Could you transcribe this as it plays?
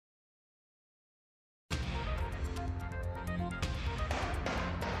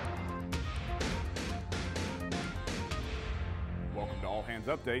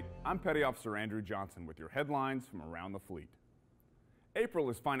Hands Update, I'm Petty Officer Andrew Johnson with your headlines from around the fleet.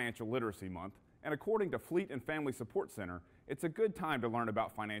 April is Financial Literacy Month, and according to Fleet and Family Support Center, it's a good time to learn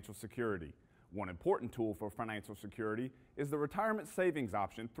about financial security. One important tool for financial security is the Retirement Savings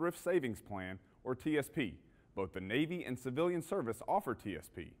Option Thrift Savings Plan, or TSP. Both the Navy and civilian service offer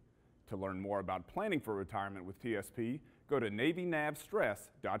TSP. To learn more about planning for retirement with TSP, go to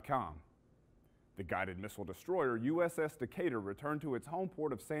NavyNavStress.com. The guided missile destroyer USS Decatur returned to its home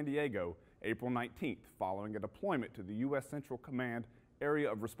port of San Diego April 19th following a deployment to the U.S. Central Command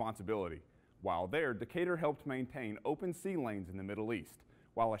Area of Responsibility. While there, Decatur helped maintain open sea lanes in the Middle East,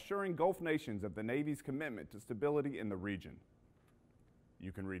 while assuring Gulf nations of the Navy's commitment to stability in the region.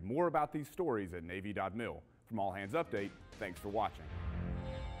 You can read more about these stories at Navy.mil. From All Hands Update, thanks for watching.